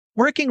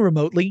Working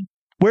remotely,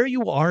 where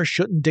you are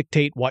shouldn't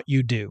dictate what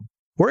you do.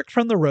 Work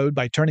from the road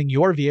by turning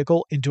your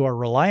vehicle into a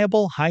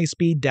reliable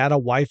high-speed data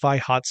Wi-Fi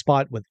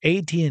hotspot with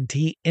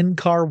AT&T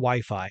in-car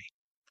Wi-Fi.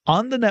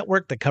 On the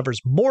network that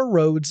covers more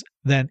roads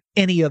than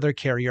any other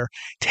carrier,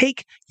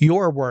 take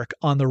your work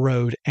on the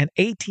road and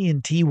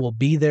AT&T will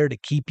be there to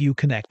keep you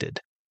connected.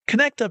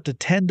 Connect up to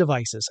 10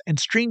 devices and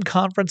stream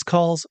conference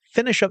calls,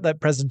 finish up that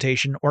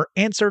presentation, or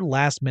answer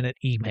last-minute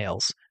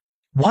emails.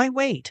 Why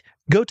wait?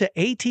 Go to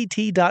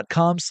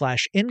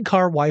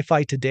att.com/in-car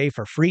Wi-Fi today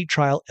for free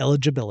trial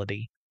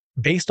eligibility.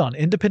 Based on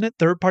independent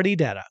third-party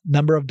data,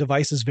 number of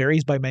devices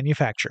varies by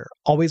manufacturer.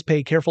 Always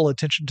pay careful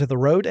attention to the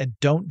road and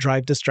don't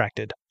drive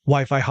distracted.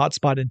 Wi-Fi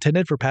hotspot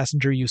intended for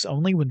passenger use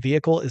only when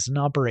vehicle is in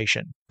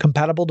operation.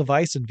 Compatible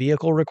device and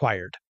vehicle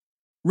required.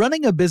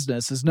 Running a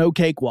business is no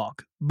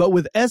cakewalk, but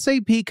with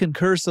SAP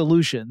Concur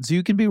Solutions,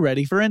 you can be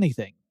ready for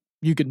anything.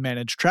 You can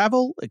manage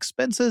travel,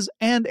 expenses,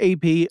 and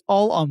AP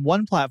all on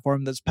one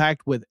platform that's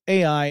packed with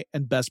AI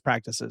and best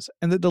practices,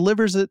 and that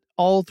delivers it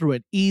all through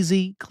an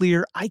easy,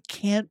 clear, I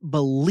can't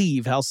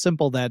believe how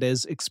simple that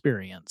is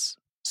experience.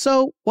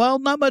 So, while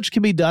not much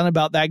can be done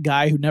about that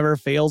guy who never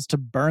fails to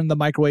burn the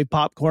microwave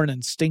popcorn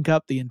and stink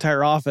up the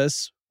entire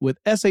office, with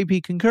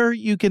SAP Concur,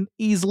 you can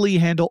easily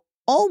handle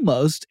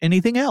almost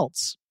anything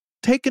else.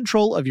 Take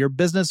control of your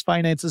business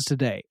finances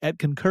today at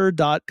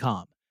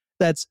concur.com.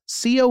 That's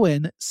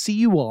CONCUR.com.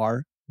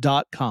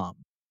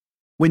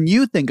 When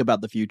you think about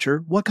the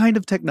future, what kind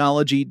of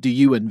technology do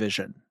you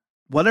envision?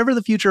 Whatever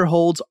the future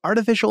holds,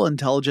 artificial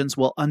intelligence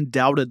will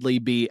undoubtedly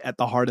be at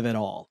the heart of it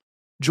all.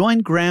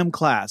 Join Graham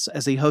Class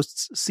as he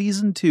hosts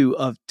Season 2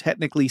 of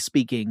Technically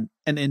Speaking,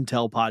 an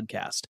Intel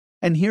podcast,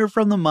 and hear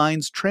from the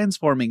minds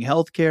transforming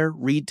healthcare,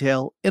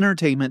 retail,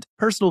 entertainment,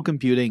 personal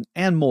computing,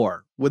 and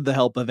more with the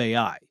help of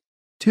AI.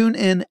 Tune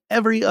in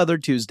every other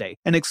Tuesday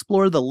and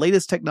explore the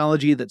latest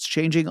technology that's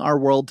changing our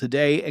world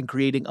today and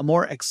creating a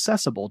more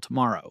accessible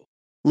tomorrow.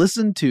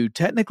 Listen to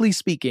Technically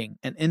Speaking,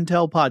 an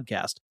Intel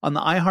podcast on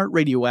the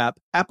iHeartRadio app,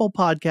 Apple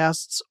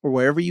Podcasts, or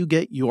wherever you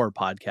get your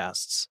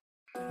podcasts.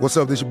 What's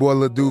up, this your boy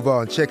Lil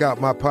Duval, and check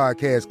out my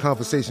podcast,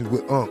 Conversations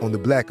with Unc, on the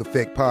Black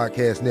Effect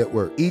Podcast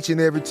Network. Each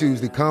and every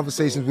Tuesday,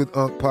 Conversations with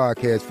Unc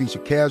podcast feature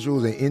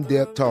casuals and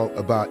in-depth talk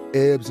about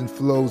ebbs and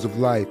flows of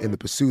life and the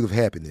pursuit of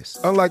happiness.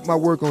 Unlike my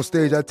work on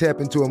stage, I tap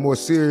into a more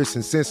serious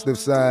and sensitive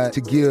side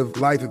to give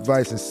life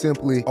advice and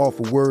simply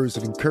offer words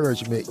of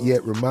encouragement,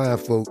 yet remind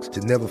folks to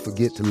never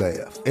forget to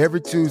laugh.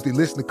 Every Tuesday,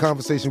 listen to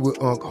Conversation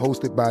with Unc,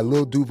 hosted by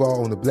Lil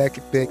Duval on the Black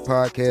Effect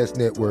Podcast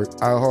Network,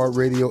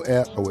 iHeartRadio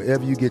app, or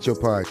wherever you get your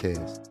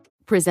podcasts.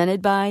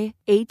 Presented by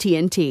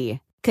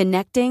AT&T.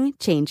 Connecting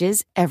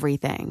changes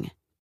everything.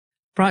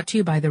 Brought to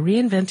you by the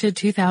reinvented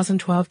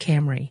 2012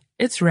 Camry.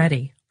 It's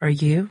ready. Are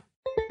you?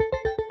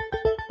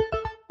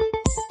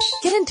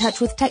 Get in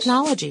touch with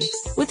technology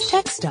with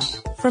Tech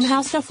Stuff from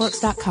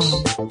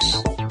HowStuffWorks.com.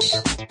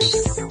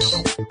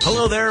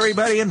 Hello there,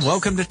 everybody, and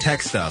welcome to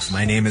Tech Stuff.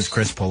 My name is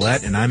Chris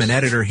Pollette, and I'm an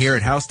editor here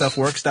at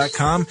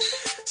HowStuffWorks.com.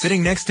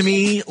 Sitting next to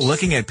me,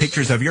 looking at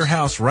pictures of your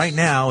house right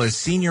now, is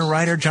senior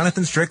writer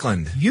Jonathan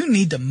Strickland. You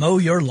need to mow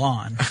your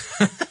lawn.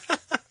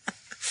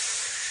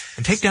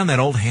 And take down that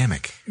old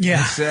hammock.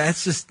 Yeah.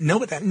 It's just,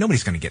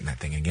 nobody's going to get in that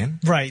thing again.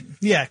 Right.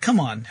 Yeah, come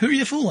on. Who are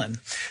you fooling?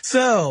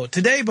 So,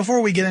 today,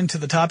 before we get into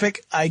the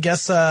topic, I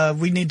guess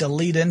we need to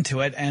lead into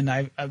it, and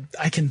I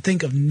can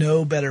think of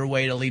no better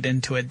way to lead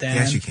into it than...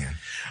 Yes, you can.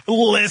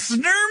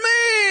 Listener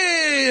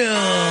Mail!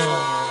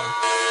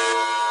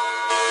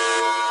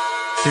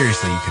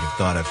 Seriously, you could have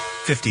thought of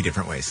 50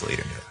 different ways to lead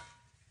into it.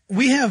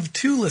 We have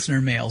two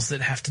listener mails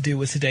that have to do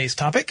with today's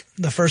topic.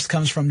 The first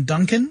comes from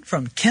Duncan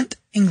from Kent,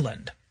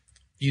 England.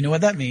 You know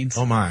what that means.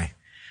 Oh, my.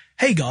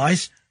 Hey,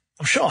 guys.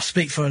 I'm sure I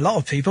speak for a lot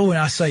of people when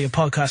I say your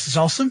podcast is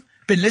awesome.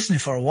 Been listening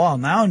for a while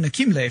now and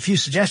accumulate a few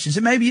suggestions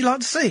that maybe you'd like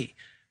to see.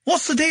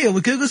 What's the deal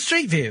with Google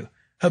Street View?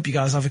 Hope you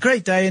guys have a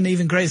great day and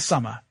even great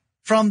summer.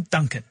 From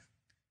Duncan.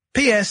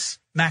 P.S.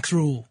 Max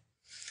Rule.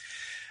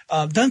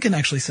 Duncan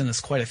actually sent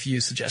us quite a few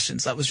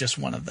suggestions. That was just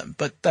one of them,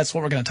 but that's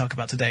what we're going to talk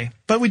about today.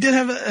 But we did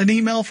have an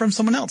email from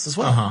someone else as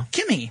well.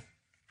 Kimmy.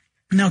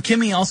 Now,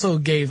 Kimmy also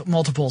gave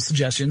multiple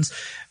suggestions,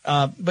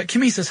 but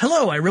Kimmy says,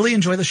 hello, I really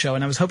enjoy the show,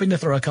 and I was hoping to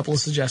throw a couple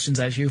of suggestions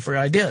at you for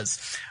ideas.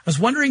 I was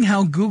wondering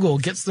how Google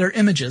gets their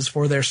images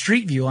for their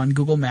Street View on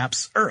Google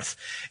Maps Earth.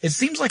 It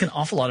seems like an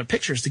awful lot of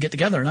pictures to get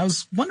together, and I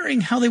was wondering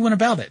how they went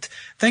about it.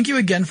 Thank you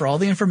again for all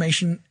the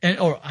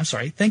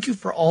thank you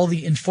for all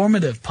the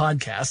informative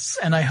podcasts,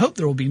 and I hope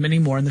there will be many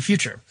more in the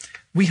future.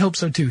 We hope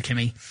so too,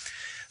 Kimmy.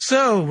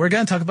 So, we're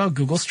going to talk about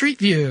Google Street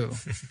View.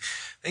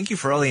 Thank you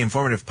for all the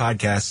informative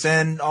podcasts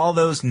and all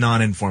those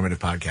non-informative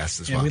podcasts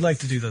as well. Yeah, we like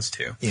to do those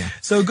too. Yeah.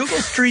 So Google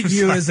Street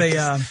View well,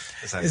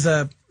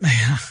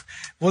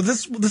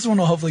 this one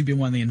will hopefully be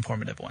one of the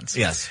informative ones.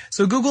 Yes.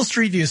 So Google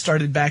Street View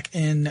started back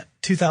in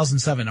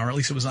 2007, or at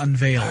least it was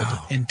unveiled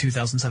in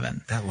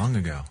 2007. That long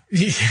ago.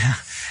 Yeah.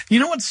 You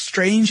know what's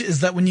strange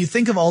is that when you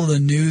think of all the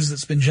news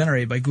that's been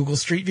generated by Google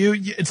Street View,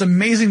 it's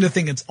amazing to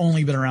think it's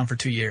only been around for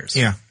 2 years.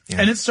 Yeah.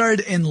 And it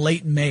started in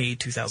late May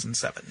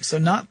 2007. So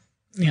not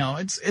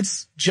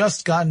it's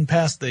just gotten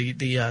past the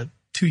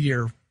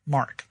 2-year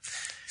mark.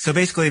 So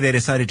basically they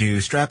decided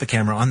to strap a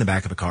camera on the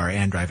back of a car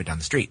and drive it down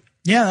the street.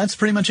 Yeah, that's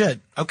pretty much it.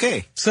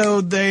 Okay.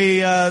 So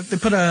they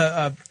put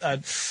a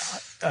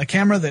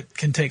camera that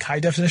can take high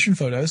definition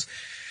photos.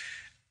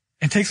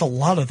 It takes a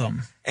lot of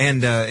them.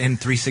 And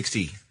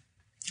 360.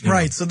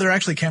 Right. So they're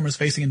actually cameras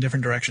facing in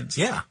different directions.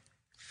 Yeah.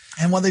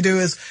 And what they do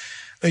is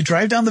they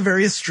drive down the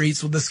various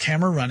streets with this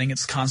camera running.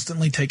 It's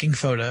constantly taking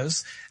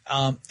photos.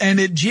 And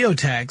it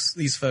geotags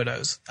these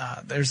photos.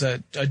 There's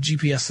a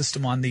GPS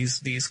system on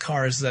these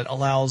cars that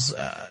allows,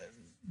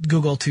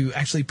 Google to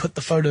actually put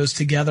the photos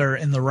together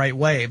in the right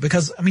way.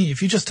 Because, I mean,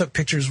 if you just took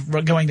pictures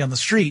going down the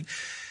street,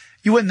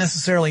 you wouldn't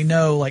necessarily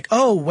know, like,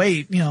 oh,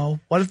 wait,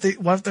 what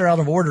if they're out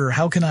of order?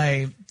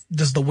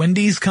 Does the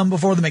Wendy's come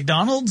before the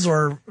McDonald's,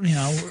 or,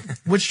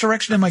 which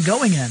direction am I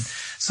going in?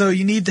 So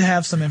you need to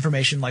have some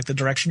information like the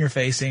direction you're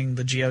facing,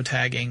 the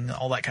geotagging,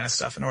 all that kind of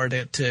stuff in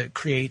order to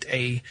create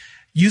a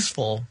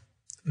useful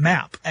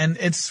map. And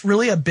it's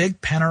really a big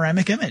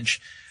panoramic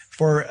image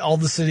for all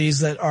the cities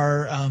that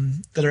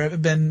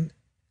have been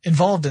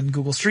involved in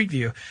Google Street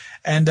View.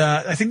 And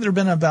I think there have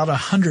been about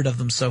 100 of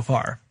them so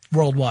far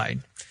worldwide.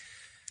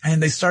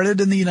 And they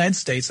started in the United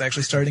States. They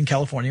actually started in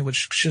California,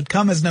 which should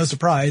come as no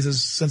surprise,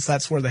 since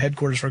that's where the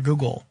headquarters for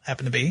Google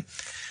happen to be.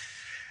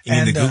 You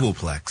mean the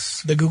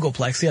Googleplex? The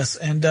Googleplex, yes.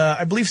 And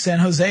I believe San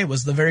Jose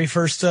was the very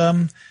first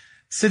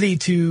city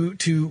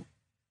to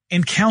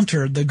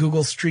encounter the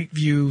Google Street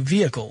View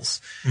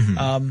vehicles.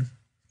 Mm-hmm.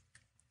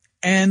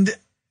 And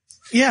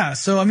yeah,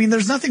 so I mean,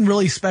 there's nothing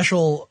really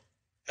special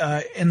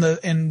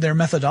in their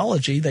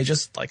methodology. They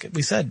just, like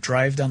we said,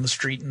 drive down the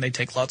street and they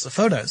take lots of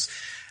photos.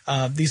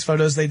 These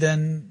photos they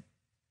then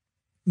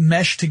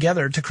mesh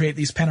together to create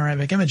these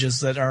panoramic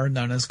images that are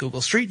known as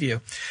Google Street View.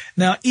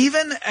 Now,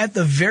 even at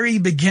the very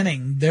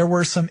beginning, there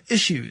were some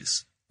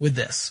issues with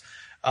this.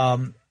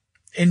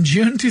 In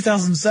June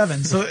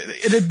 2007, so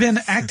it had been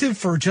active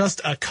for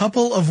just a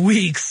couple of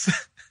weeks.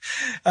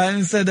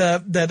 And it said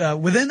that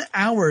within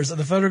hours of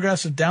the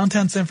photographs of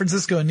downtown San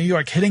Francisco and New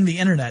York hitting the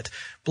internet,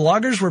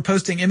 bloggers were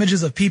posting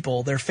images of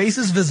people, their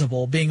faces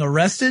visible, being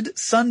arrested,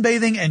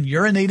 sunbathing, and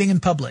urinating in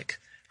public.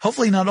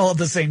 Hopefully not all at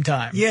the same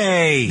time.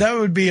 Yay! That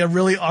would be a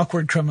really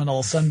awkward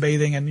criminal,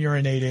 sunbathing and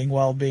urinating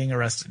while being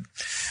arrested.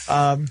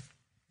 I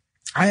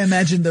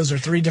imagine those are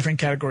 3 different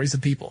categories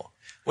of people.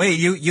 Wait,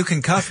 you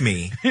can cuff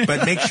me,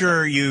 but make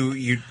sure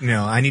you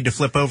I need to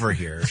flip over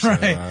here. So,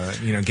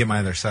 right. Get my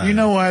other side. You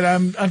know what?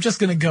 I'm just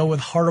going to go with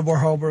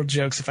horrible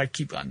jokes if I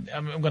keep on.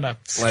 I'm going to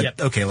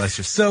skip. Okay, let's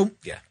just. So,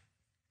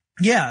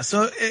 yeah.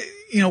 So,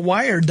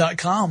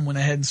 Wired.com went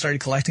ahead and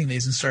started collecting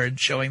these and started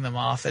showing them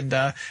off. And,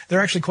 there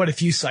are actually quite a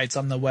few sites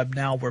on the web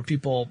now where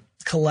people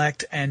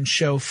collect and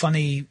show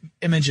funny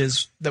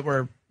images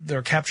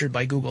they're captured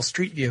by Google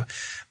Street View.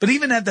 But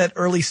even at that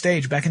early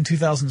stage, back in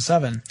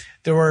 2007,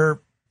 there were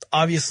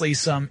obviously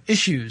some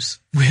issues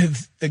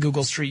with the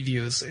Google Street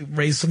Views. It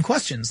raised some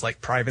questions like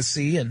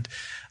privacy and,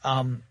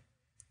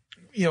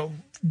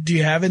 do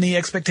you have any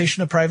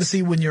expectation of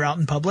privacy when you're out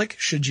in public?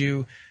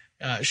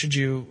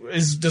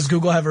 Does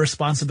Google have a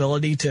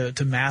responsibility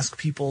to mask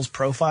people's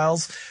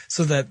profiles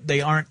so that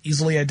they aren't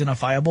easily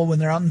identifiable when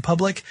they're out in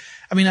public?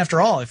 I mean,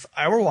 after all, if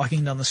I were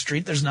walking down the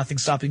street, there's nothing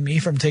stopping me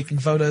from taking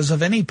photos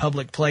of any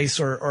public place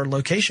or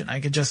location.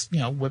 I could just,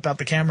 whip out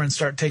the camera and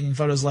start taking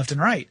photos left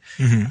and right.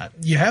 Mm-hmm.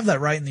 You have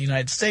that right in the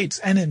United States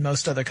and in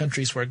most other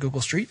countries where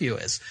Google Street View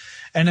is.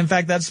 And in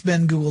fact, that's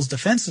been Google's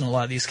defense in a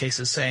lot of these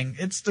cases, saying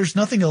there's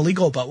nothing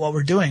illegal about what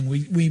we're doing.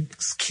 We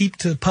keep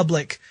to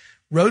public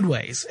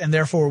roadways, and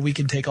therefore we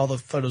can take all the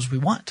photos we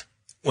want.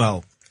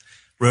 Well,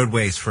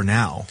 roadways for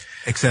now,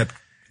 except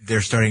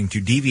they're starting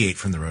to deviate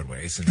from the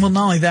roadways. Well,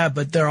 not only that,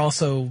 but there are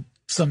also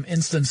some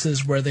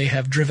instances where they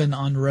have driven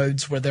on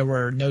roads where there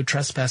were no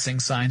trespassing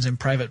signs and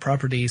private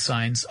property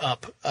signs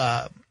up,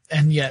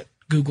 and yet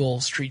Google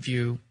Street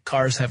View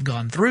cars have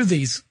gone through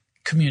these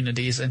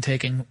communities and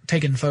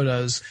taken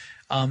photos.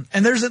 And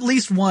there's at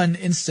least one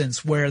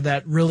instance where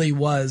that really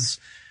was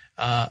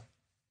an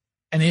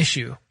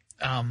issue.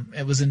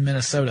 It was in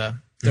Minnesota.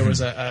 There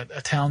was a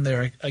town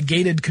there, a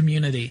gated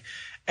community,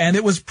 and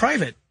it was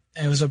private.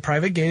 It was a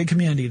private gated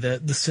community.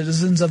 The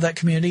citizens of that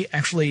community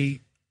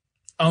actually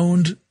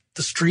owned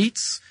the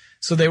streets,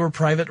 so they were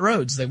private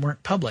roads. They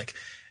weren't public.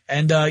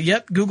 And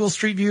yet Google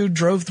Street View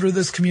drove through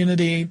this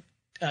community,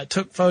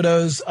 took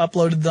photos,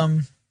 uploaded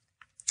them.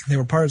 They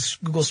were part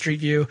of Google Street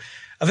View.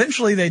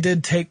 Eventually, they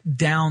did take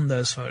down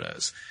those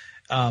photos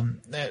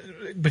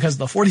because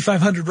the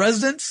 4,500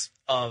 residents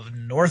of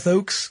North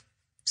Oaks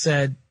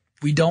said,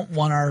 we don't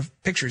want our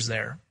pictures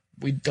there.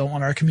 We don't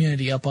want our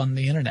community up on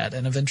the internet.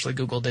 And eventually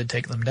Google did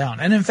take them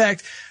down. And in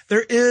fact,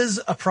 there is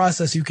a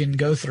process you can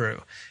go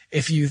through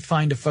if you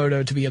find a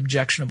photo to be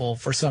objectionable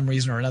for some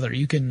reason or another.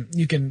 You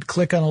can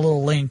click on a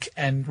little link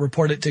and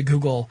report it to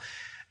Google.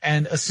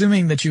 And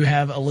assuming that you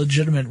have a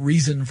legitimate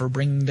reason for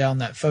bringing down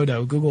that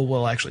photo, Google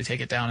will actually take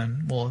it down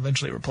and will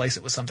eventually replace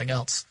it with something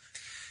else.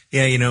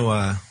 Yeah,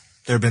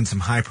 there have been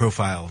some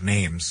high-profile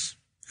names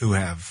who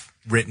have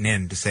written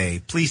in to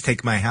say, please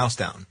take my house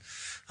down.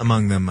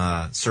 Among them,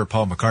 Sir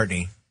Paul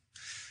McCartney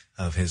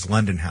of his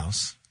London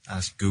house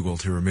asked Google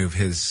to remove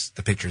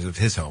the pictures of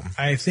his home.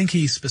 I think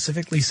he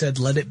specifically said,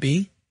 "Let it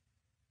be."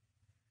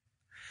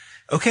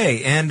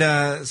 Okay,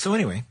 and so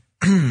anyway,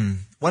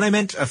 what I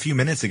meant a few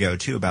minutes ago,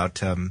 too,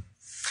 about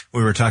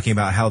we were talking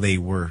about how they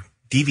were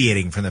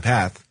deviating from the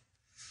path.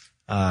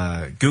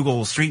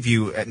 Google Street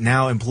View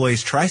now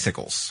employs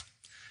tricycles.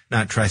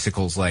 Not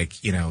tricycles like,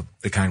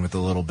 the kind with the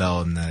little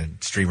bell and the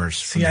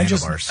streamers from the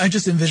handlebars. I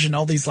just envision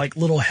all these like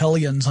little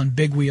hellions on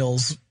big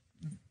wheels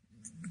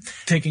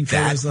taking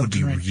photos. That would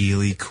be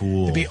really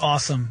cool. It'd be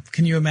awesome.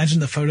 Can you imagine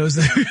the photos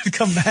that would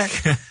come back?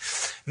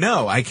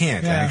 No, I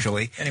can't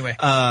actually. Anyway.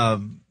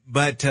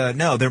 But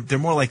no, they're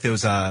more like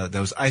those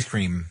ice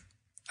cream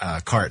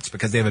carts,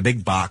 because they have a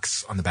big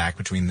box on the back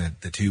between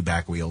the two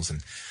back wheels,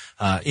 and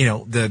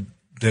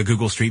the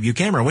Google Street View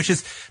camera, which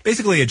is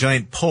basically a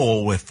giant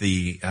pole with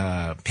the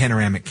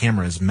panoramic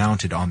cameras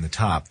mounted on the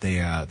top. They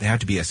have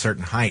to be a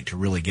certain height to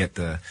really get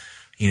the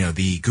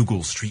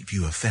Google Street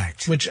View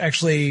effect. Which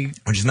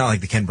is not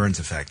like the Ken Burns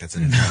effect. That's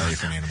an entirely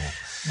different animal.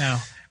 No.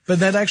 But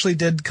that actually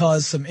did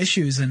cause some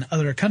issues in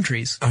other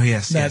countries. Oh,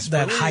 yes.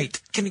 That height.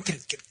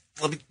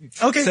 Let me,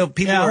 okay. So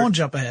people I won't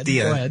jump ahead.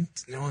 Go ahead.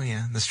 Oh,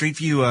 yeah. The Street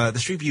View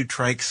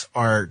trikes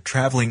are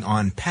traveling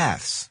on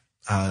paths.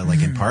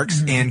 Like in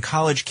parks and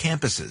college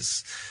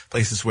campuses,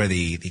 places where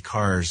the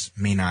cars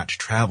may not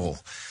travel.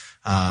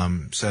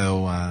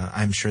 So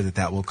I'm sure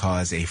that will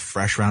cause a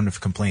fresh round of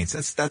complaints.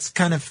 That's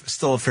kind of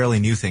still a fairly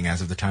new thing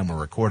as of the time we're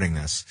recording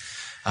this,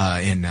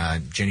 in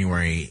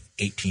January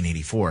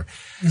 1884.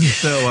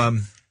 So,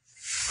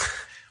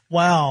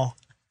 wow.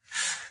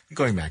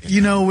 Going back.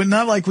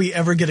 Not like we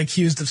ever get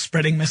accused of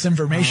spreading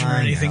misinformation or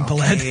anything,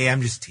 Paulette. Okay,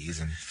 I'm just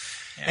teasing.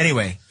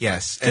 Anyway,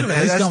 yes. Could have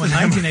at least gone with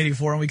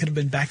 1984 and we could have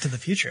been Back to the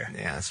Future.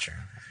 Yeah, that's true.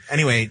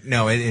 Anyway,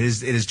 no, it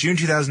is June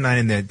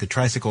 2009 and the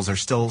tricycles are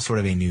still sort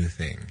of a new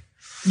thing.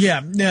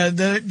 Yeah,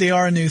 they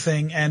are a new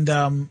thing, and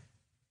I'm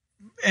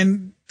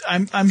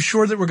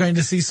sure that we're going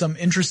to see some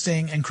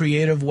interesting and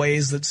creative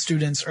ways that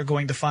students are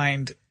going to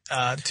find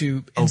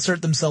to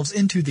insert themselves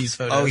into these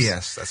photos. Oh,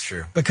 yes, that's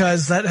true.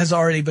 Because that has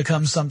already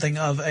become something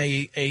of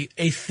a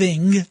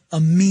thing, a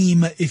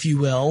meme, if you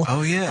will.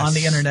 Oh, yes. On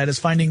the internet, is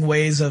finding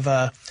ways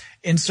of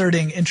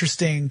inserting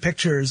interesting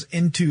pictures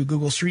into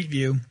Google Street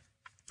View.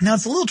 Now,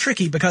 it's a little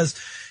tricky because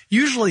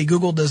usually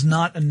Google does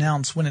not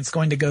announce when it's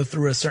going to go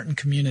through a certain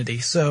community.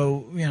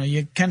 So,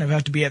 you kind of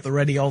have to be at the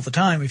ready all the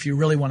time if you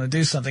really want to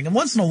do something. And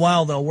once in a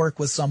while, they'll work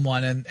with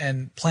someone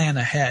and plan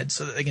ahead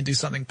so that they can do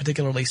something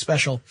particularly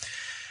special.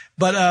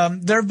 But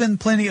there have been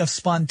plenty of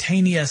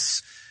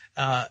spontaneous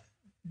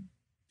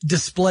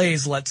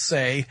displays, let's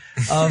say,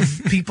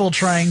 of people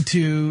trying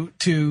to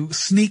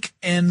sneak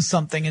in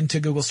something into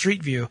Google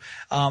Street View.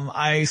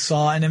 I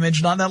saw an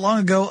image not that long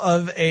ago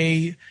of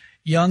a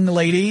young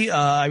lady,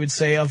 I would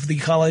say of the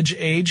college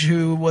age,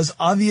 who was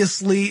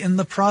obviously in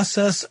the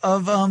process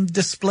of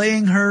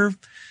displaying her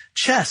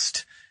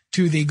chest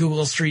to the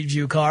Google Street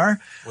View car.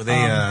 Were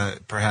they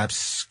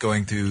perhaps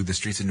going through the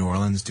streets of New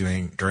Orleans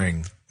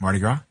during Mardi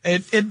Gras?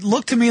 It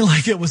looked to me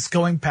like it was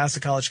going past a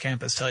college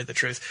campus, tell you the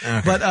truth.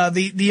 Okay. But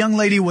the young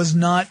lady was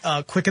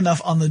not quick enough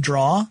on the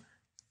draw,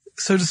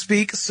 so to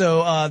speak.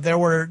 So there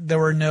were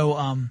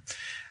no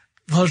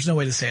there's no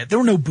way to say it. There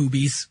were no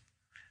boobies.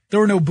 There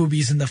were no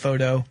boobies in the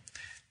photo.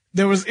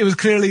 It was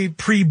clearly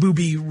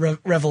pre-booby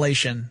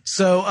revelation.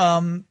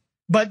 So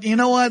but you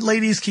know what,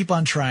 ladies, keep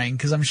on trying,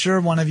 because I'm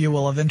sure one of you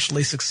will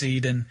eventually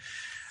succeed, and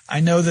I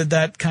know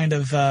that kind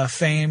of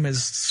fame is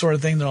the sort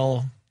of thing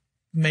that'll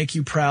make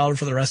you proud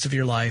for the rest of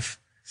your life.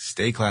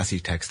 Stay classy,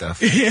 tech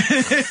stuff.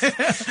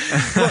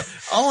 Well,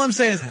 all I'm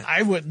saying is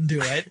I wouldn't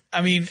do it.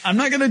 I mean, I'm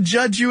not going to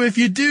judge you if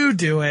you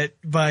do it,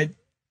 but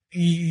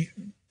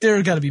there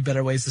have got to be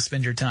better ways to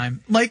spend your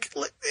time.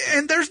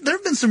 And there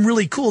have been some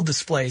really cool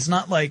displays,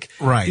 not like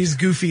these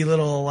goofy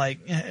little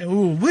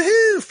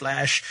woohoo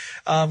flash,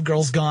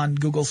 Girls Gone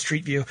Google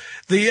Street View.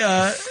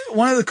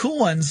 One of the cool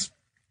ones,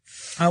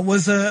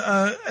 was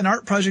an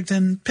art project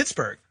in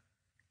Pittsburgh,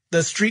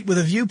 the Street with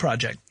a View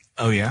project.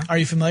 Oh, yeah? Are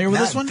you familiar with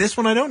this one? This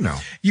one I don't know.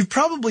 You've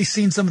probably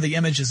seen some of the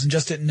images and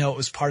just didn't know it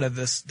was part of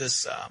this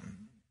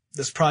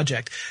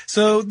project.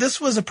 So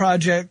this was a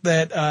project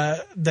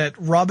that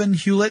Robin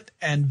Hewlett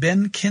and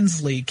Ben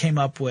Kinsley came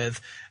up with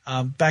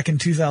back in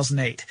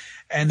 2008.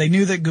 And they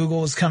knew that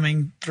Google was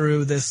coming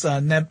through this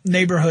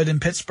neighborhood in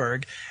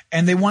Pittsburgh,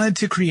 and they wanted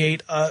to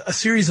create a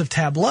series of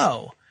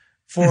tableaux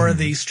for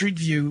the Street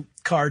View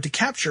car to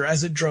capture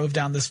as it drove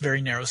down this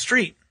very narrow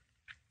street.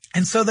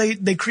 And so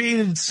they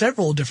created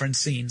several different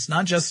scenes,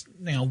 not just,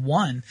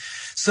 one.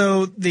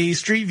 So the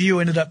Street View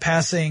ended up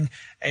passing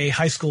a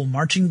high school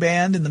marching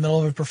band in the middle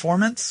of a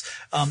performance,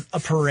 a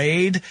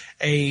parade,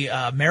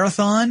 a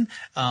marathon.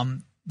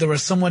 There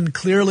was someone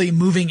clearly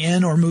moving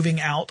in or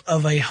moving out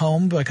of a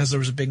home because there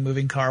was a big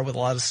moving car with a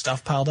lot of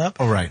stuff piled up.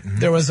 Oh, right. Mm-hmm.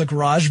 There was a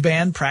garage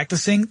band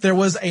practicing. There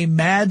was a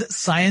mad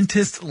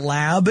scientist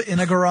lab in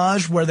a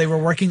garage where they were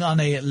working on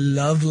a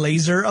love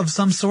laser of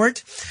some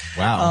sort.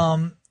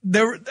 Wow.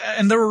 there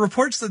were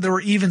reports that there were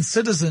even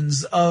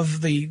citizens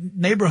of the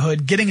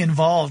neighborhood getting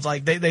involved.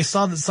 Like they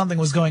saw that something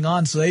was going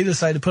on, so they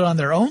decided to put on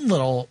their own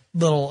little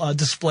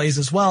displays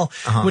as well,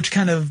 which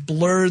kind of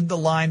blurred the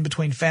line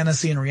between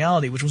fantasy and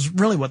reality, which was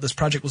really what this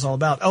project was all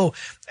about. Oh,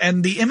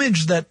 and the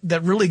image that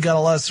really got a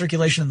lot of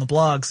circulation in the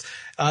blogs,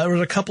 there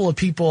was a couple of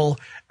people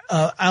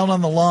out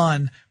on the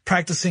lawn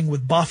practicing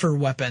with boffer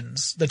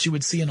weapons that you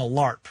would see in a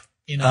LARP.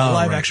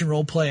 Live action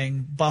role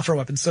playing boffer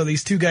weapons. So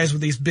these two guys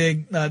with these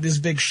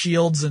big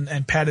shields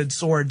and padded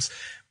swords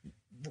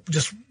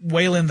just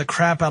wailing the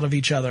crap out of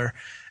each other.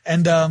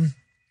 And,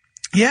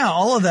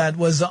 all of that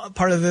was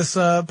part of this,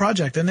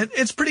 project. And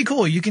it's pretty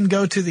cool. You can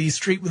go to the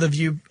Street with a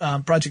View,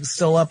 project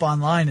still up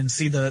online and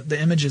see the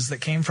images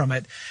that came from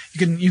it.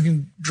 You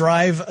can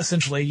drive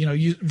essentially,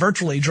 you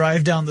virtually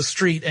drive down the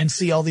street and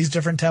see all these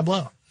different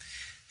tableaux.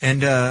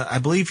 And, I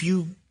believe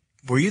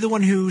were you the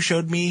one who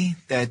showed me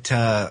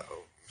that,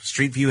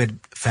 Street View had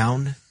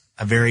found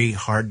a very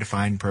hard to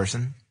find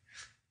person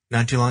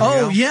not too long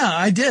ago? Oh, yeah,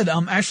 I did.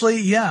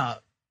 Actually, yeah.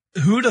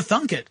 Who'd have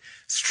thunk it?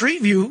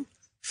 Street View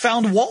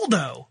found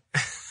Waldo.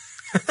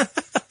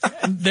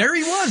 And there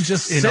he was,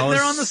 just sitting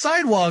there on the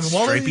sidewalk.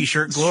 Stripy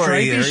shirt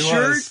glory. Stripy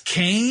shirt,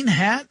 cane,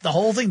 hat, the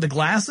whole thing, the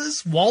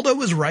glasses. Waldo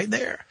was right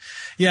there.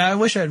 Yeah, I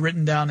wish I had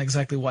written down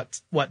exactly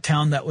what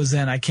town that was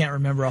in. I can't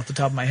remember off the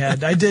top of my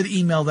head. I did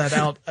email that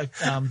out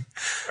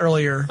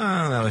earlier.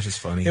 Oh, that was just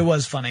funny. It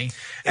was funny.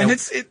 And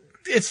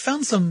it's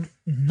found some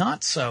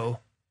not so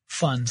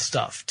fun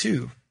stuff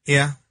too.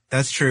 Yeah,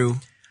 that's true.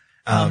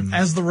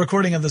 As the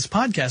recording of this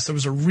podcast, there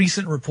was a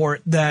recent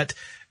report that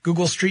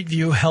Google Street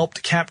View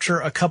helped capture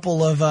a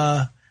couple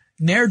of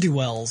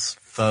ne'er-do-wells.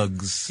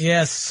 Thugs.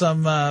 Yes,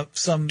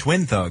 some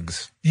twin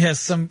thugs. Yes,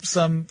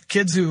 some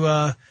kids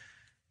who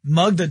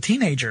mugged a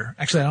teenager.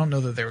 Actually, I don't know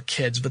that they were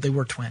kids, but they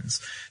were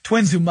twins.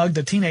 Twins who mugged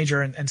a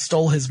teenager and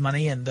stole his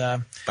money and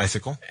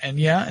bicycle. And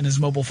his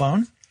mobile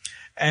phone.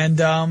 And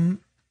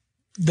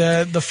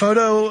the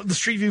photo, the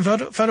Street View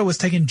photo was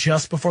taken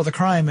just before the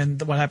crime, and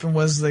what happened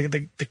was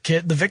the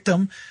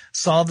victim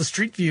saw the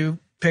Street View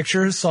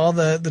picture, saw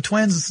the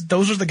twins.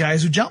 Those are the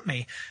guys who jumped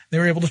me. They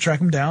were able to track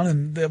them down,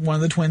 and one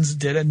of the twins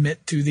did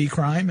admit to the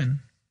crime, and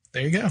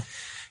there you go.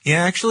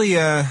 Yeah, actually,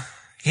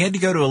 he had to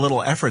go to a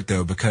little effort,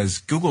 though, because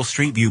Google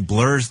Street View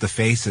blurs the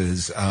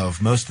faces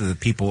of most of the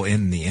people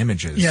in the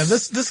images. Yeah,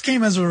 this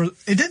came as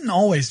it didn't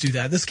always do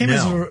that. This came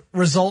as a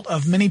result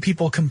of many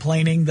people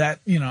complaining that,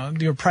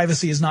 your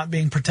privacy is not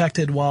being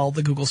protected while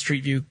the Google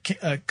Street View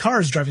car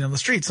is driving down the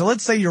street. So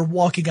let's say you're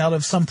walking out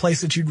of some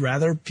place that you'd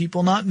rather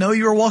people not know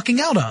you're walking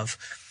out of.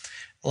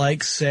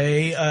 Like,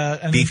 say,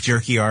 Beef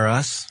Jerky R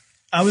Us.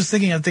 I was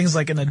thinking of things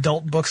like an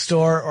adult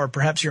bookstore or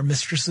perhaps your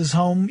mistress's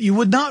home. You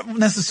would not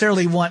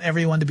necessarily want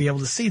everyone to be able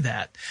to see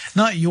that.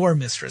 Not your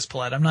mistress,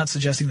 Paulette. I'm not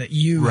suggesting that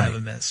you have a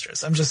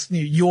mistress. I'm just,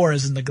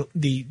 yours in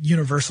the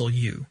universal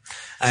you.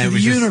 So the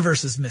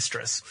universe's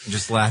mistress.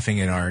 Just laughing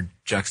at our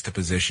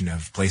juxtaposition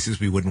of places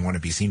we wouldn't want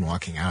to be seen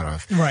walking out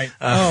of. Right.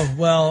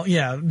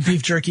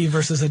 Beef jerky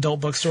versus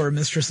adult bookstore or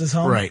mistress's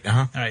home. Right.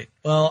 Uh-huh. All right.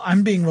 Well,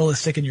 I'm being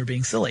realistic and you're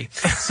being silly.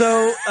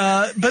 So,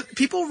 but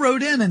people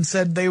wrote in and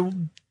said they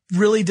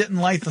really didn't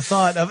like the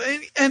thought of,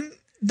 and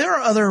there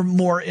are other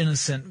more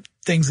innocent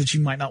things that you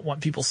might not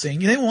want people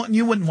seeing.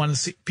 You wouldn't want to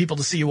see people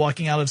to see you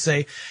walking out of,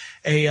 say,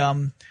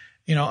 a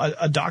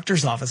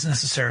doctor's office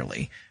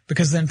necessarily,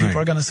 because then people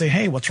are going to say,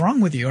 hey, what's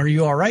wrong with you? Are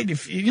you all right?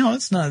 If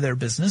it's none of their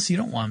business. You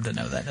don't want them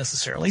to know that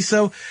necessarily.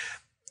 So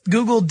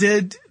Google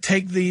did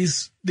take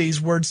these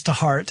words to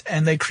heart,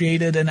 and they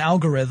created an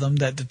algorithm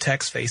that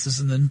detects faces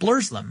and then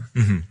blurs them.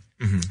 Mm-hmm.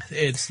 Mm-hmm.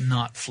 It's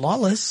not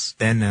flawless.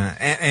 Then,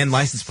 and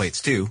license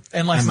plates too.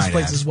 And license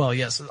plates as well,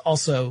 yes. It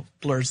also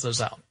blurs those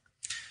out.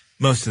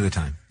 Most of the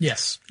time.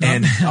 Yes.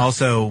 And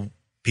also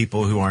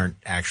people who aren't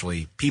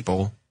actually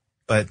people,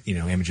 but,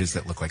 images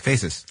that look like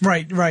faces.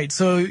 Right.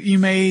 So you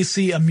may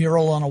see a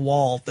mural on a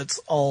wall that's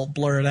all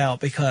blurred out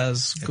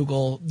because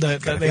Google,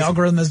 the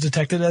algorithm has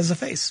detected it as a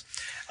face.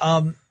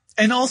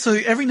 And also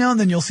every now and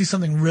then you'll see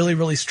something really,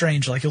 really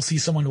strange. Like you'll see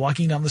someone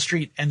walking down the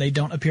street and they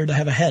don't appear to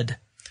have a head.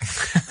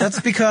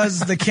 That's because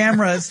the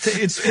camera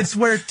it's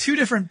where two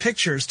different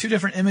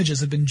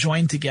images have been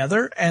joined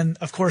together, and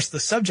of course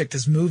the subject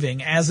is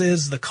moving, as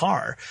is the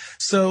car.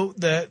 So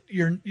the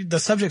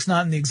subject's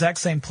not in the exact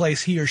same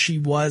place he or she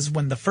was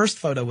when the first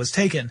photo was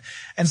taken.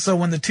 And so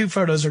when the two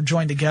photos are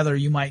joined together,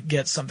 you might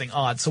get something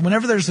odd. So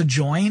whenever there's a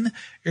join,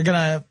 you're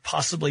gonna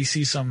possibly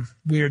see some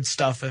weird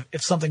stuff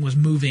if something was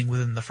moving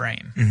within the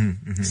frame.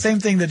 Mm-hmm, mm-hmm.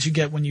 Same thing that you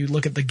get when you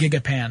look at the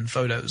Gigapan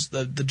photos,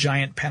 the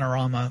giant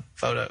panorama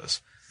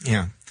photos.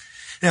 Yeah.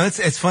 Now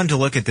it's fun to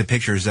look at the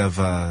pictures of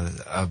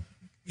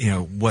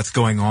what's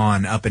going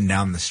on up and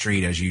down the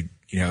street as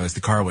as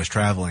the car was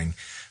traveling.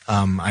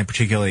 I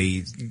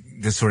particularly,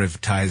 this sort of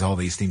ties all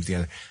these themes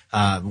together.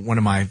 One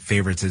of my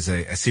favorites is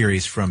a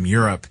series from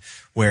Europe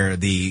where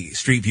the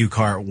Street View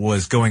car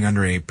was going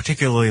under a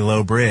particularly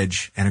low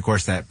bridge, and of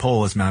course that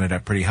pole is mounted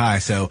up pretty high.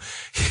 So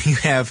you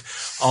have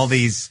all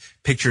these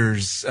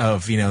pictures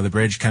of the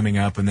bridge coming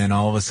up, and then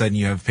all of a sudden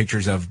you have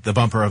pictures of the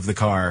bumper of the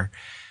car.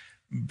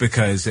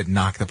 because it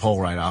knocked the pole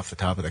right off the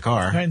top of the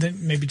car. Right,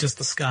 then maybe just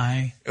the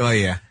sky. Oh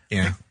yeah.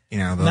 You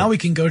know, Now we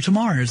can go to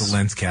Mars. The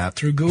lens cap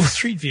through Google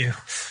Street View.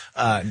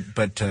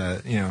 But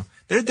you know,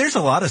 there's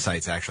a lot of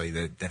sites actually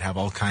that have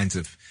all kinds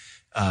of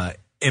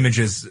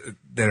images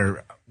that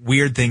are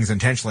weird things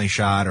intentionally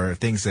shot or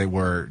things that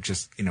were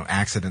just, you know,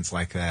 accidents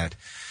like that.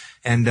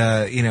 And,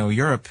 you know,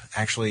 Europe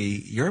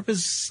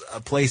is a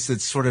place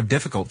that's sort of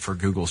difficult for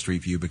Google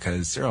Street View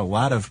because there are a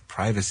lot of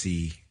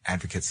privacy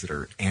advocates that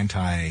are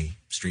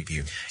anti-Street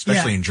View,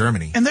 especially in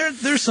Germany. And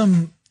there's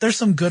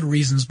some good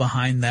reasons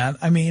behind that.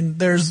 I mean,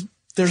 there's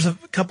a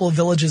couple of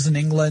villages in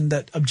England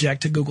that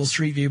object to Google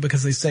Street View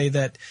because they say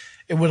that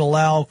it would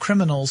allow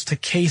criminals to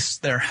case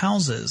their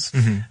houses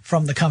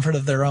from the comfort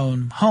of their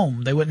own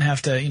home. They wouldn't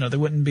have to, you know, they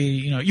wouldn't be,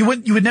 you know, you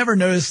would never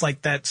notice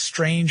like that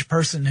strange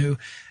person who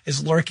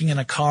is lurking in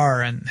a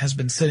car and has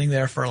been sitting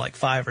there for like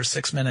 5 or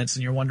 6 minutes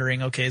and you're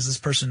wondering, okay, is this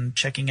person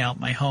checking out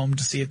my home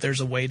to see if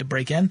there's a way to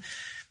break in?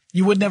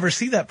 You would never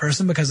see that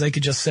person because they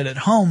could just sit at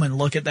home and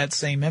look at that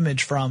same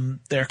image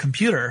from their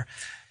computer.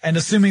 And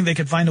assuming they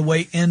could find a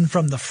way in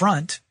from the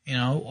front, you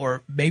know,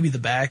 or maybe the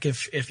back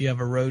if you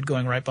have a road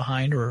going right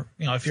behind or,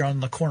 you know, if you're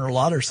on the corner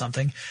lot or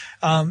something,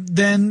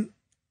 then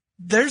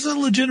there's a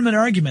legitimate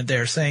argument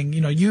there saying, you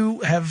know,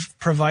 you have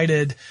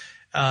provided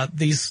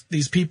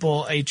these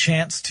people a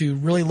chance to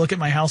really look at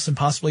my house and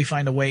possibly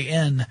find a way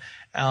in.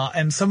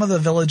 And some of the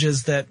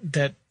villages that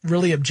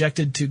really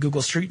objected to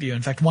Google Street View.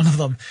 In fact, one of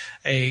them,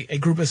 a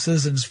group of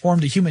citizens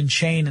formed a human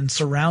chain and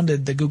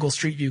surrounded the Google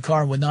Street View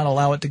car and would not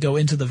allow it to go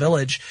into the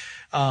village.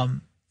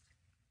 You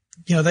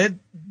know,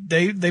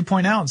 they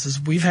point out and says,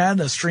 we've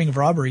had a string of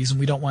robberies and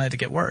we don't want it to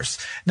get worse.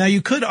 Now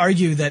you could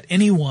argue that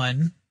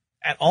anyone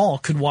at all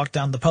could walk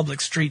down the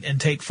public street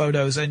and take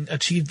photos and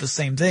achieve the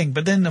same thing.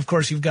 But then of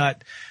course you've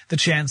got the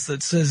chance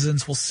that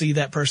citizens will see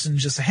that person and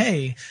just say,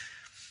 hey,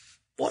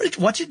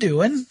 what you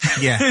doing?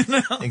 Yeah, You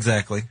know?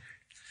 exactly.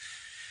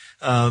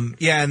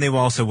 Yeah. And they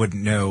also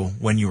wouldn't know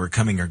when you were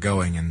coming or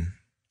going. And,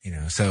 you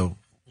know, so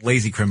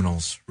lazy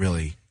criminals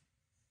really,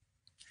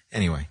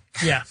 anyway.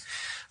 Yeah.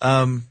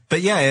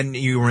 But yeah, and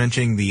you were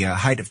mentioning the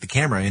height of the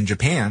camera in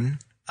Japan.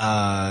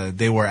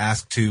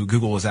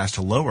 Google was asked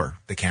to lower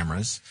the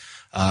cameras,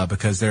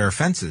 because there are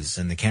fences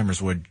and the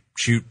cameras would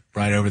shoot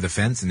right over the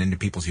fence and into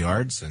people's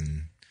yards.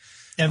 And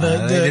they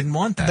didn't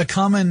want that. The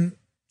common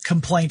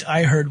complaint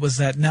I heard was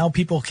that now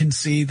people can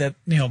see that,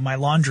 you know, my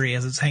laundry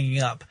as it's hanging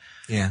up.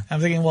 Yeah. I'm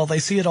thinking, well, they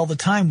see it all the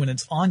time when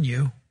it's on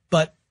you,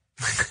 but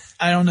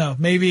I don't know.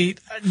 Maybe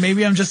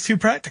I'm just too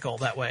practical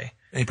that way.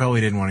 They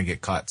probably didn't want to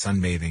get caught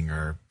sunbathing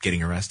or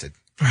getting arrested.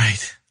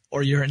 Right.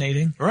 Or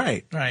urinating.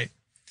 Right. Right.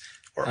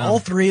 Or all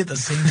three at the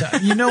same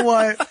time. You know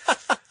what?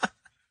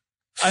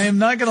 I am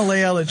not going to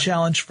lay out a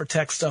challenge for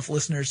Tech Stuff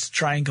listeners to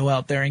try and go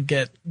out there and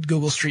get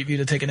Google Street View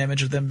to take an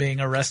image of them being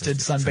arrested,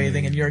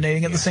 sunbathing, and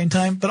urinating at the same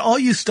time. But all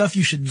you stuff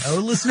you should know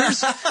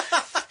listeners,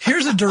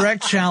 here's a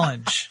direct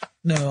challenge.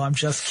 No, I'm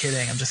just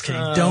kidding.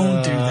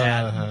 Don't do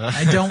that.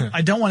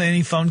 I don't want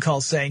any phone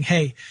calls saying,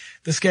 hey,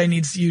 this guy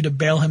needs you to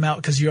bail him out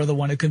because you're the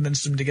one who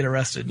convinced him to get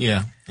arrested.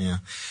 Yeah. Yeah.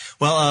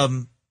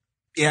 Well,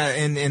 yeah.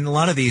 And in a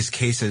lot of these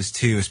cases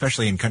too,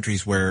 especially in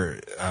countries where,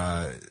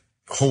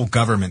 whole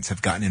governments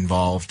have gotten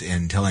involved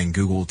in telling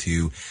Google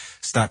to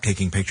stop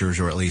taking pictures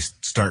or at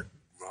least start,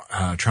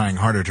 trying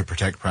harder to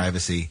protect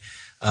privacy.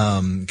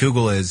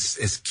 Google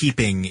is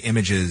keeping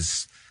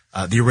images,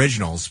 the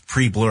originals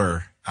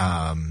pre-blur,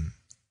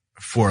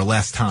 for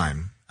less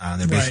time.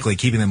 They're basically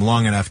keeping them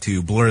long enough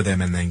to blur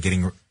them and then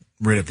getting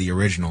rid of the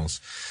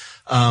originals.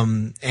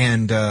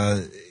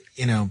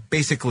 You know,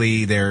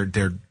 basically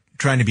they're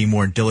trying to be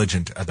more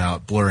diligent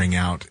about blurring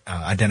out,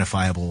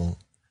 identifiable,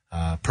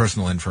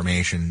 personal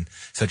information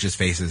such as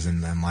faces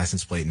and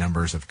license plate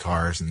numbers of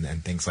cars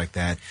and things like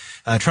that.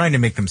 Trying to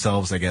make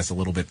themselves, I guess, a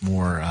little bit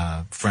more,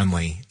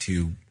 friendly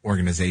to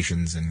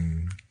organizations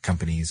and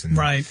companies and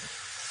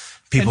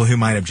people who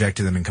might object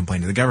to them and complain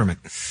to the government.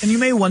 And you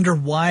may wonder,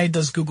 why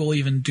does Google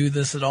even do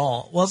this at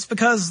all? Well, it's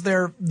because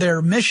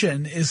their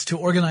mission is to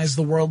organize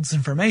the world's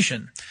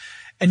information.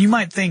 And you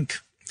might think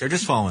they're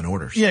just following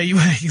orders. Yeah,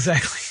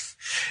 exactly.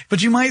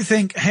 But you might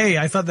think, hey,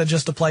 I thought that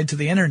just applied to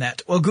the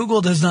internet. Well,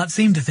 Google does not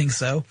seem to think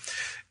so.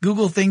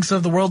 Google thinks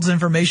of the world's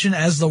information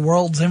as the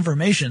world's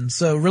information.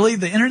 So really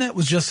the internet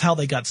was just how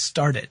they got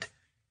started.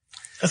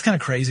 That's kind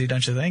of crazy,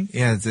 don't you think?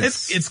 Yeah.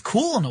 It's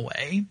cool in a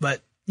way,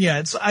 but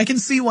yeah, I can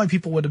see why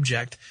people would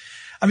object.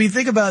 I mean,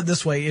 think about it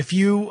this way. If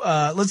you,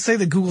 let's say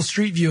that Google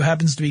Street View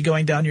happens to be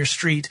going down your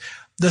street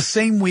the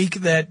same week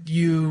that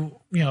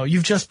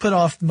you've just put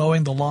off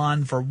mowing the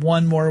lawn for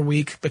one more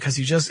week because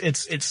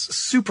it's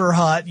super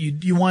hot.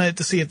 You want it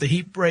to see if the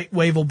heat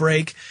wave will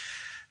break.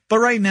 But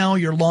right now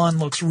your lawn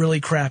looks really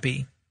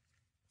crappy.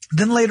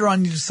 Then later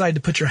on you decide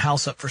to put your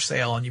house up for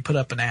sale and you put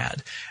up an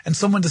ad and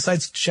someone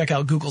decides to check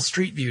out Google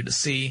Street View to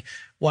see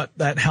what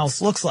that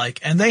house looks like.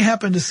 And they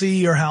happen to see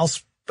your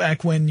house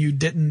back when you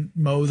didn't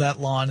mow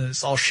that lawn and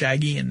it's all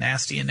shaggy and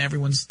nasty and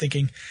everyone's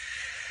thinking,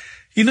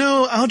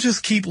 I'll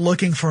just keep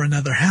looking for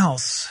another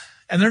house.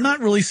 And they're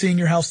not really seeing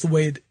your house the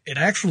way it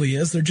actually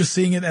is. They're just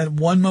seeing it at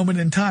one moment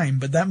in time.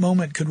 But that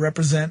moment could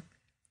represent,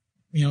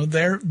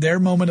 their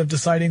moment of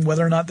deciding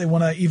whether or not they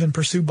want to even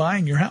pursue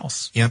buying your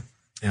house. Yep.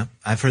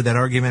 I've heard that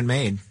argument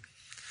made.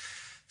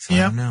 So I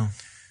don't know.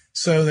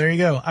 So there you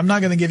go. I'm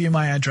not going to give you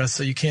my address,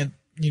 so you can't,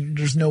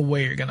 there's no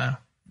way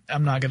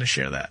I'm not going to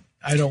share that.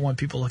 I don't want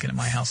people looking at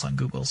my house on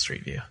Google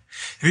Street View.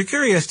 If you're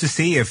curious to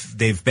see if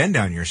they've been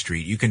down your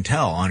street, you can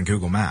tell on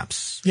Google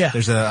Maps. Yeah.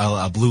 There's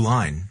a blue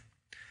line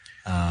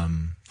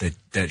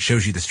that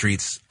shows you the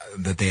streets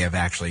that they have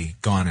actually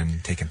gone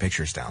and taken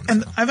pictures down.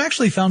 And I've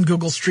actually found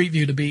Google Street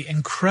View to be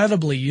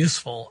incredibly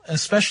useful,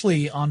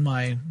 especially on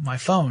my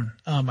phone,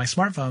 my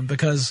smartphone,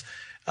 because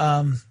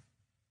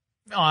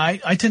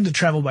I tend to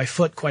travel by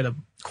foot quite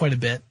a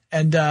bit.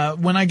 And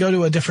when I go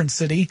to a different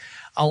city,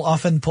 I'll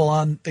often pull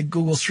on the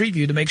Google Street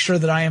View to make sure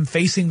that I am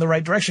facing the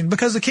right direction.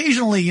 Because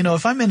occasionally,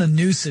 if I'm in a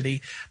new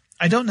city,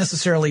 I don't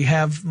necessarily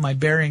have my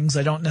bearings.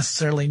 I don't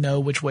necessarily know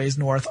which way is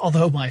north,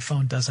 although my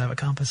phone does have a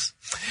compass.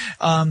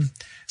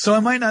 So I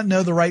might not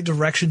know the right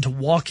direction to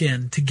walk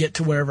in to get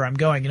to wherever I'm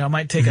going. I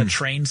might take a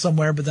train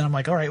somewhere, but then I'm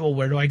like, all right, well,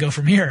 where do I go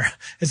from here?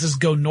 It says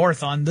go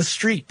north on this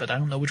street, but I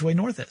don't know which way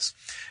north is.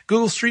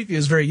 Google Street View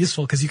is very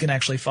useful because you can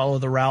actually follow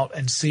the route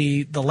and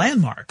see the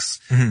landmarks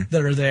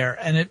that are there.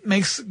 And it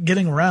makes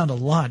getting around a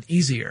lot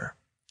easier.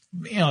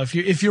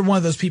 If you're one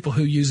of those people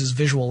who uses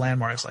visual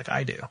landmarks like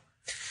I do.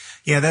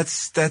 Yeah,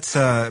 that's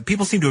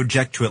people seem to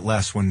object to it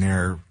less when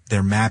they're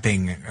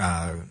mapping,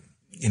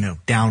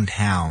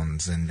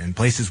 downtowns and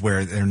places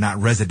where they're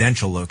not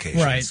residential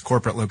locations, right.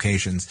 Corporate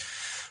locations.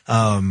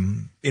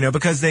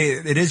 Because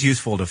it is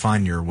useful to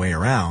find your way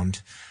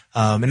around.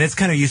 And it's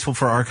kind of useful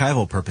for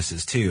archival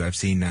purposes too. I've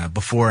seen,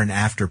 before and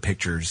after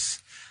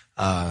pictures,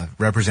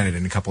 represented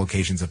in a couple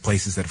occasions of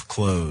places that have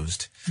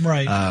closed.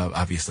 Right.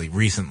 Obviously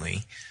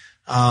recently.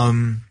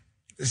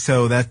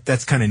 So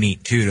that's kind of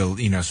neat too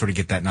to, sort of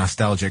get that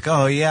nostalgic.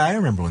 Oh yeah, I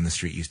remember when the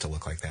street used to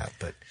look like that.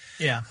 But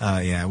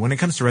yeah, when it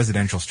comes to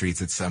residential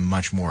streets, it's a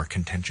much more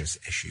contentious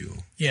issue.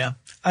 Yeah.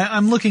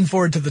 I'm looking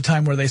forward to the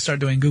time where they start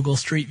doing Google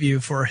Street View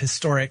for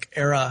historic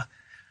era.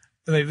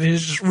 They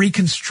just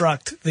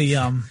reconstruct the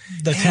town.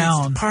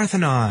 It's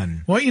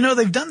Parthenon. Well,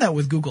 they've done that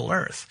with Google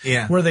Earth.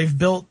 Yeah. Where they've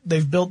built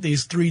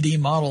these 3D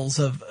models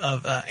of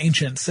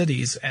ancient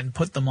cities and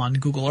put them on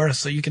Google Earth,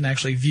 so you can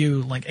actually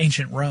view like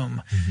ancient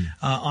Rome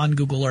on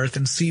Google Earth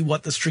and see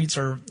what the streets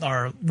were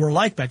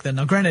like back then.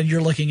 Now, granted,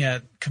 you're looking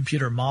at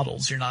computer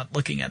models. You're not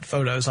looking at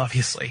photos,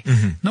 obviously.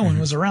 No one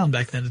was around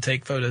back then to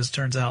take photos,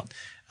 turns out.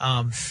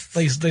 At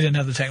least they didn't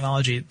have the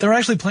technology. There were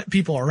actually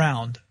people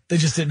around. They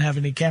just didn't have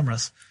any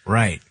cameras.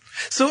 Right.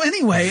 So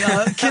anyway,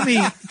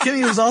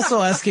 Kimmy was also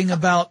asking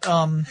about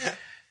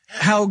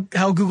how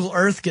Google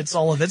Earth gets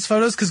all of its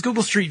photos, because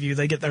Google Street View,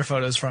 they get their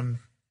photos from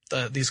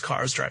these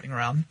cars driving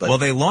around. But, well,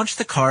 they launch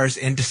the cars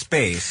into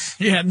space.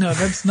 Yeah, no,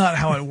 that's not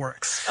how it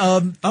works.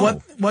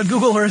 What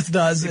Google Earth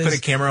does is put a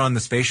camera on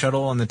the space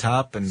shuttle on the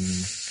top and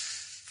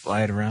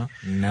fly it around.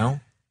 No.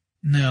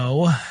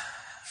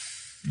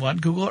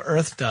 What Google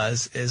Earth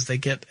does is they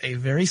get a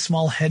very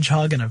small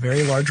hedgehog and a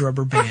very large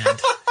rubber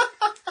band.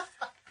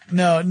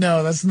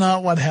 No, that's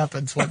not what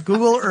happens. What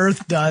Google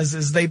Earth does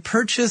is they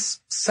purchase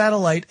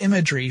satellite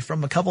imagery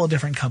from a couple of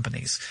different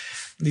companies.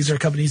 These are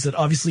companies that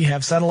obviously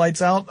have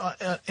satellites out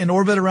in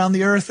orbit around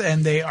the Earth,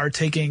 and they are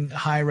taking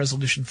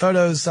high-resolution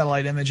photos,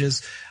 satellite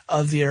images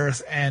of the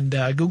Earth, and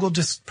Google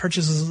just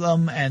purchases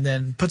them and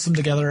then puts them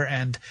together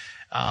and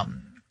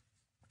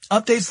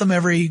updates them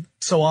every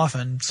so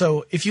often.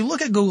 So if you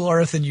look at Google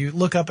Earth and you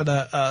look up at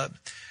a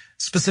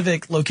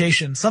specific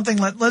location, something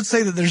let's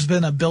say that there's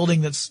been a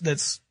building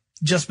that's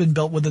just been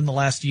built within the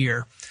last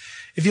year.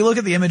 If you look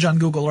at the image on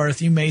Google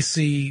Earth, you may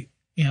see,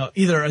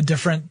 either a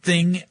different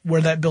thing where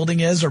that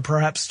building is, or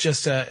perhaps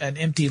just an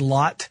empty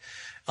lot.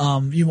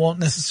 You won't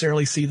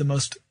necessarily see the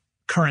most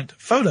current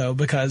photo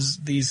because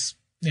these,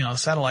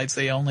 satellites,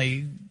 they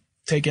only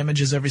take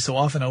images every so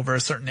often over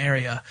a certain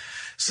area.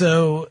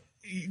 So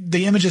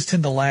the images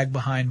tend to lag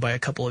behind by a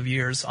couple of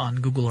years on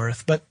Google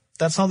Earth, but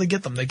that's how they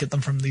get them. They get them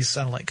from these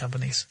satellite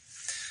companies.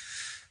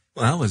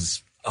 Well, that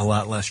was a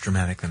lot less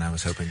dramatic than I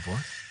was hoping for.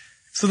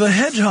 So the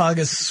hedgehog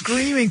is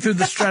screaming through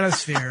the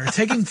stratosphere,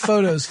 taking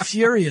photos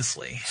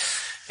furiously.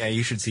 Yeah,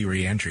 you should see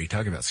Re-Entry.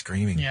 Talk about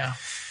screaming. Yeah.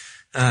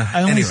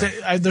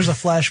 Anyway. There's a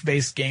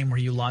Flash-based game where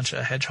you launch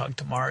a hedgehog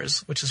to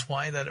Mars, which is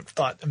why that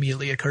thought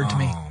immediately occurred to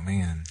me. Oh,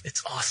 man.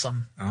 It's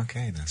awesome.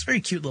 Okay, then. It's a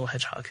very cute little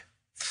hedgehog.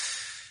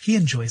 He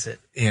enjoys it.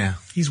 Yeah.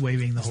 He's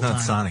waving the whole time.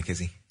 He's not Sonic, is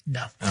he?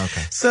 No.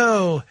 Okay.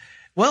 So,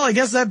 well, I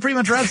guess that pretty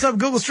much wraps up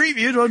Google Street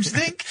View, don't you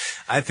think?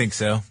 I think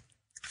so.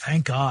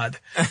 Thank God.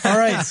 All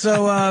right,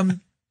 so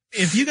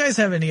if you guys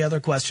have any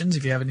other questions,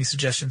 if you have any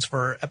suggestions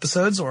for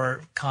episodes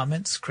or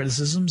comments,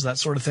 criticisms, that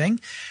sort of thing,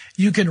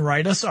 You can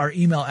write us. Our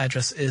email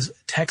address is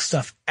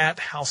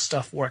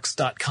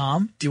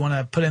techstuff@howstuffworks.com. Do you want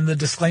to put in the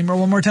disclaimer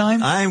one more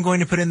time? I'm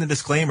going to put in the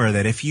disclaimer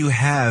that if you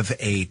have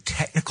a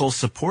technical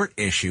support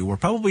issue, we're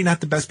probably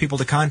not the best people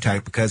to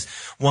contact because,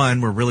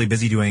 one, we're really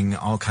busy doing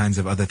all kinds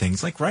of other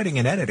things like writing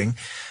and editing.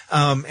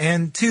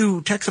 And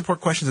two, tech support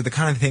questions are the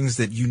kind of things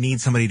that you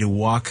need somebody to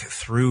walk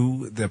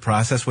through the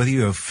process with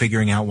you of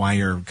figuring out why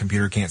your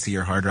computer can't see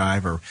your hard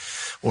drive or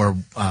where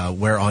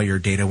all your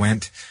data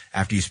went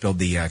after you spilled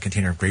the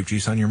container of grape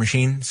juice on your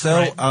machine.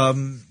 So, right.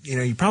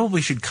 You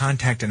probably should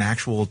contact an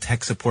actual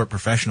tech support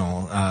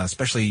professional,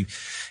 especially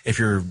if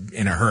you're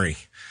in a hurry.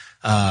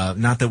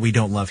 Not that we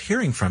don't love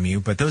hearing from you,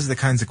 but those are the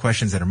kinds of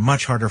questions that are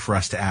much harder for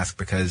us to ask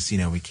because,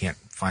 we can't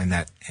find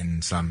that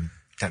in some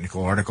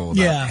technical article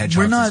about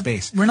hedgehogs in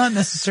space. We're not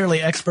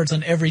necessarily experts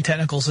on every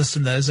technical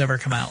system that has ever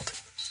come out.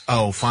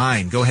 Oh,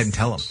 fine. Go ahead and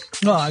tell them.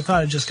 No, I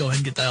thought I'd just go ahead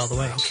and get that out of the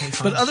way. Okay,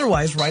 fine. But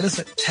otherwise, write us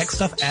at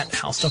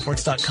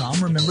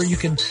techstuff@howstuffworks.com. Remember, you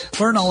can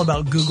learn all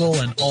about Google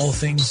and all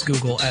things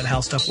Google at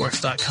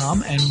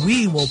howstuffworks.com. And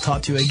we will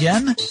talk to you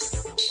again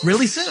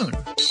really soon.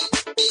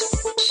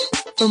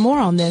 For more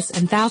on this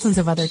and thousands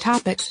of other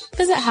topics,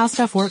 visit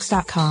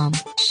howstuffworks.com.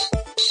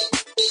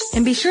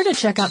 And be sure to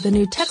check out the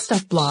new Tech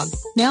Stuff blog,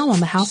 now on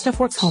the How Stuff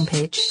Works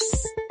homepage.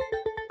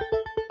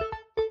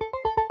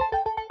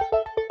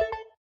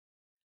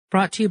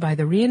 Brought to you by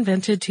the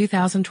reinvented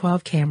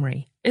 2012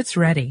 Camry. It's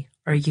ready.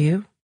 Are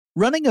you?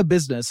 Running a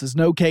business is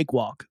no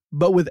cakewalk,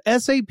 but with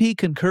SAP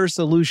Concur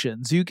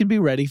Solutions, you can be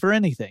ready for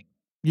anything.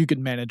 You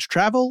can manage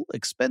travel,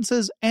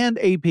 expenses, and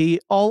AP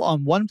all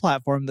on one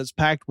platform that's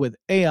packed with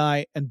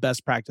AI and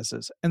best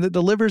practices, and that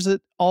delivers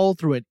it all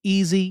through an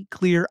easy,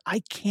 clear,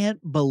 I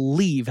can't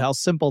believe how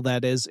simple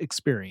that is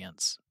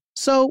experience.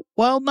 So,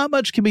 while not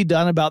much can be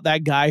done about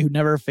that guy who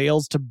never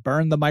fails to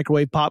burn the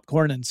microwave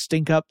popcorn and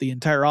stink up the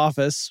entire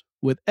office,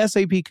 with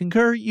SAP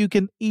Concur, you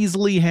can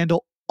easily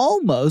handle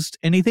almost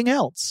anything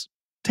else.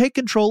 Take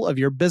control of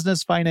your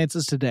business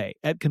finances today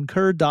at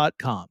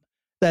concur.com.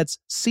 That's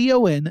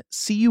CONCUR.com.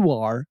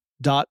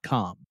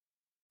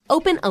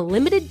 Open a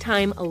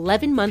limited-time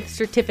 11-month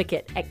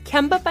certificate at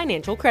Kemba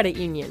Financial Credit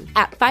Union.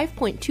 At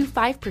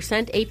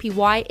 5.25%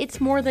 APY,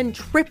 it's more than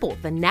triple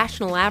the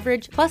national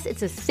average, plus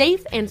it's a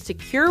safe and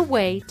secure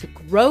way to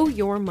grow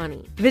your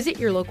money. Visit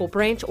your local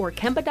branch or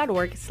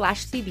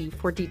kemba.org/cb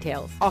for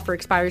details. Offer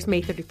expires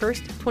May 31st,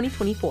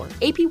 2024.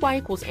 APY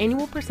equals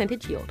annual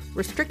percentage yield.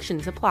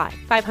 Restrictions apply.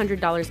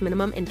 $500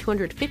 minimum and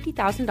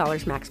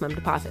 $250,000 maximum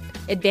deposit.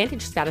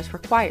 Advantage status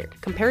required.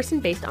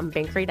 Comparison based on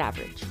bank rate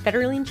average.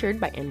 Federally insured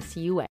by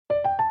NCUA.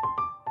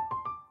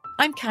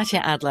 I'm Katya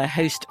Adler,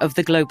 host of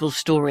The Global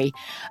Story.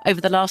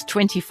 Over the last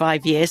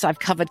 25 years, I've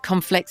covered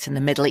conflicts in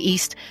the Middle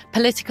East,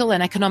 political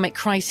and economic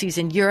crises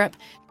in Europe,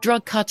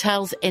 drug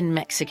cartels in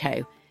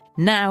Mexico.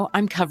 Now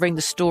I'm covering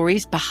the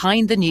stories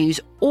behind the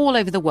news all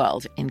over the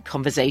world in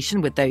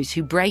conversation with those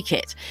who break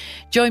it.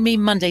 Join me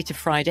Monday to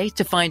Friday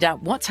to find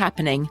out what's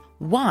happening,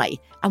 why,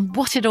 and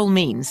what it all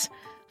means.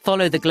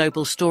 Follow The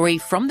Global Story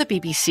from the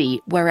BBC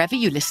wherever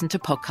you listen to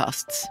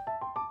podcasts.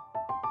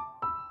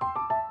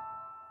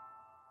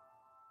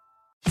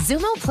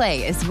 Xumo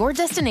Play is your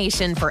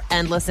destination for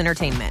endless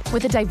entertainment.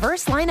 With a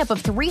diverse lineup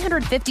of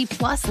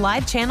 350-plus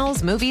live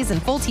channels, movies,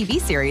 and full TV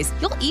series,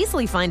 you'll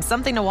easily find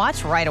something to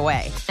watch right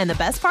away. And the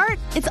best part?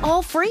 It's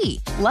all free.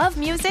 Love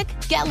music?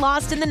 Get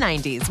lost in the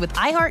 90s with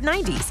iHeart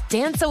 90s,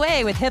 dance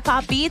away with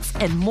hip-hop beats,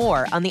 and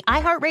more on the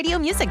iHeartRadio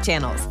music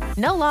channels.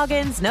 No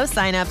logins, no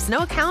signups, no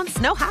accounts,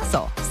 no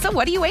hassle. So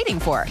what are you waiting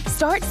for?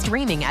 Start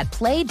streaming at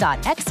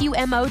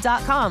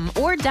play.xumo.com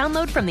or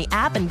download from the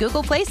app and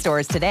Google Play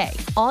stores today.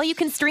 All you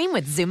can stream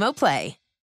with Xumo Play.